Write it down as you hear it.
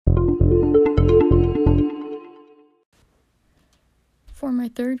my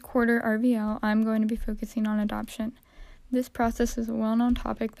third quarter RVL, I'm going to be focusing on adoption. This process is a well-known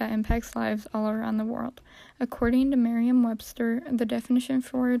topic that impacts lives all around the world. According to Merriam-Webster, the definition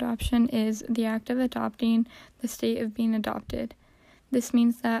for adoption is the act of adopting, the state of being adopted. This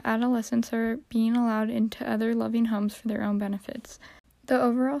means that adolescents are being allowed into other loving homes for their own benefits. The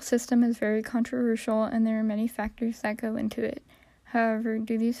overall system is very controversial, and there are many factors that go into it. However,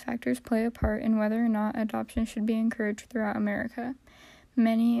 do these factors play a part in whether or not adoption should be encouraged throughout America?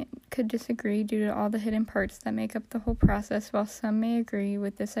 Many could disagree due to all the hidden parts that make up the whole process, while some may agree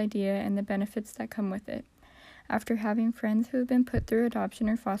with this idea and the benefits that come with it. After having friends who have been put through adoption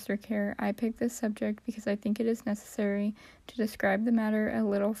or foster care, I picked this subject because I think it is necessary to describe the matter a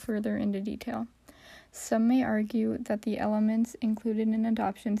little further into detail. Some may argue that the elements included in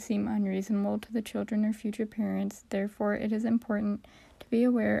adoption seem unreasonable to the children or future parents, therefore it is important to be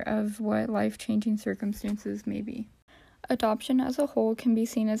aware of what life-changing circumstances may be. Adoption as a whole can be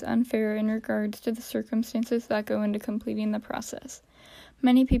seen as unfair in regards to the circumstances that go into completing the process.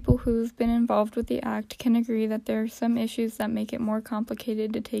 Many people who have been involved with the act can agree that there are some issues that make it more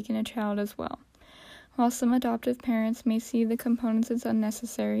complicated to take in a child as well. While some adoptive parents may see the components as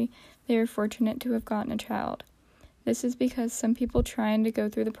unnecessary, they are fortunate to have gotten a child. This is because some people trying to go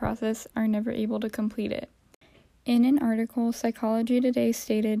through the process are never able to complete it. In an article, Psychology Today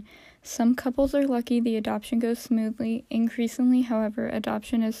stated, "Some couples are lucky the adoption goes smoothly. Increasingly, however,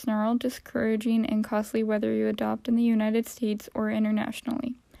 adoption is snarled, discouraging, and costly whether you adopt in the United States or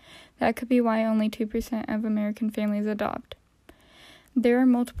internationally. That could be why only 2% of American families adopt." There are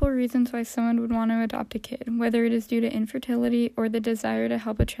multiple reasons why someone would want to adopt a kid. Whether it is due to infertility or the desire to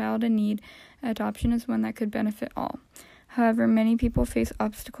help a child in need, adoption is one that could benefit all. However, many people face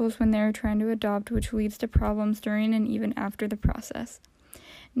obstacles when they are trying to adopt, which leads to problems during and even after the process.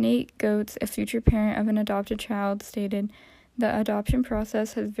 Nate Goetz, a future parent of an adopted child, stated, "The adoption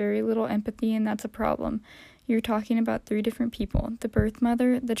process has very little empathy, and that's a problem. You're talking about 3 different people: the birth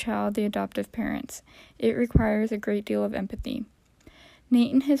mother, the child, the adoptive parents. It requires a great deal of empathy."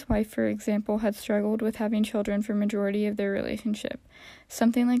 Nate and his wife, for example, had struggled with having children for majority of their relationship.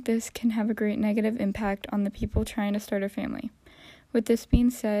 Something like this can have a great negative impact on the people trying to start a family. With this being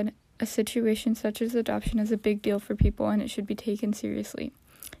said, a situation such as adoption is a big deal for people, and it should be taken seriously.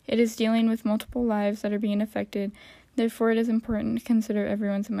 It is dealing with multiple lives that are being affected, therefore it is important to consider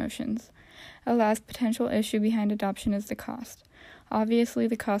everyone's emotions. A last potential issue behind adoption is the cost. Obviously,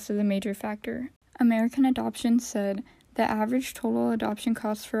 the cost is a major factor. American Adoption said, "The average total adoption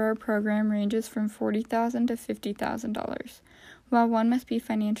cost for our program ranges from $40,000 to $50,000. While one must be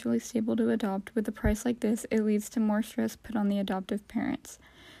financially stable to adopt, with a price like this, it leads to more stress put on the adoptive parents.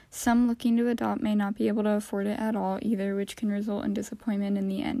 Some looking to adopt may not be able to afford it at all either, which can result in disappointment in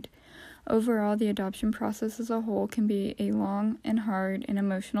the end. Overall, the adoption process as a whole can be a long and hard and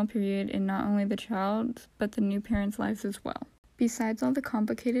emotional period in not only the child's, but the new parents' lives as well." Besides all the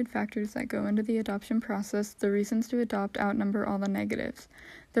complicated factors that go into the adoption process, the reasons to adopt outnumber all the negatives.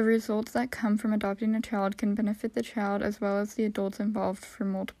 The results that come from adopting a child can benefit the child as well as the adults involved for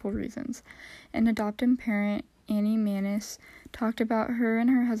multiple reasons. An adoptive parent, Annie Manis, talked about her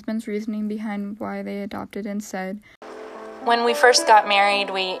and her husband's reasoning behind why they adopted and said, "When we first got married,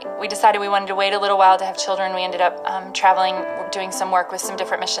 we decided we wanted to wait a little while to have children. We ended up traveling, doing some work with some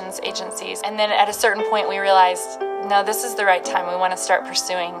different missions agencies. And then at a certain point, we realized, no, this is the right time. We want to start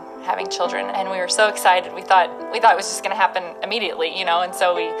pursuing having children." And we were so excited. We thought it was just going to happen immediately, and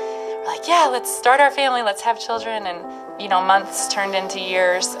so we were like, yeah, let's start our family. Let's have children. And, months turned into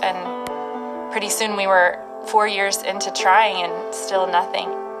years. And pretty soon we were 4 years into trying and still nothing.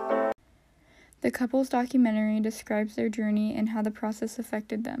 The couple's documentary describes their journey and how the process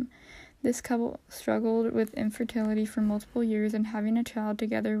affected them. This couple struggled with infertility for multiple years, and having a child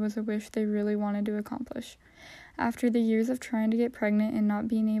together was a wish they really wanted to accomplish. After the years of trying to get pregnant and not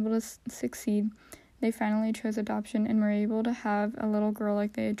being able to succeed, they finally chose adoption and were able to have a little girl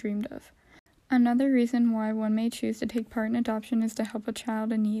like they had dreamed of. Another reason why one may choose to take part in adoption is to help a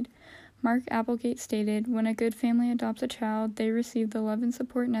child in need. Mark Applegate stated, "When a good family adopts a child, they receive the love and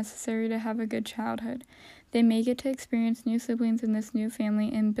support necessary to have a good childhood. They may get to experience new siblings in this new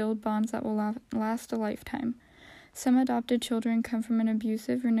family and build bonds that will last a lifetime. Some adopted children come from an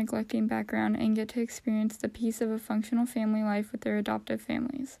abusive or neglecting background and get to experience the peace of a functional family life with their adoptive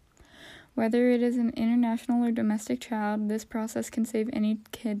families. Whether it is an international or domestic child, this process can save any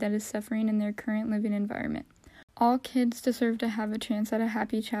kid that is suffering in their current living environment. All kids deserve to have a chance at a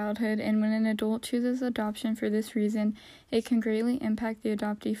happy childhood, and when an adult chooses adoption for this reason, it can greatly impact the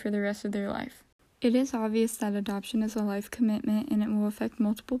adoptee for the rest of their life." It is obvious that adoption is a life commitment, and it will affect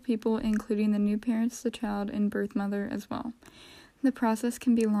multiple people, including the new parents, the child, and birth mother as well. The process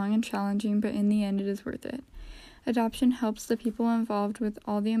can be long and challenging, but in the end it is worth it. Adoption helps the people involved with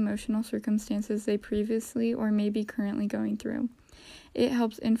all the emotional circumstances they previously or may be currently going through. It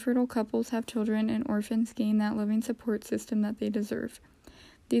helps infertile couples have children and orphans gain that loving support system that they deserve.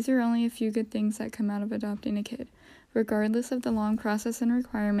 These are only a few good things that come out of adopting a kid. Regardless of the long process and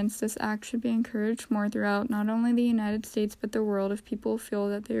requirements, this act should be encouraged more throughout not only the United States but the world if people feel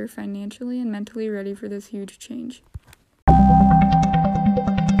that they are financially and mentally ready for this huge change.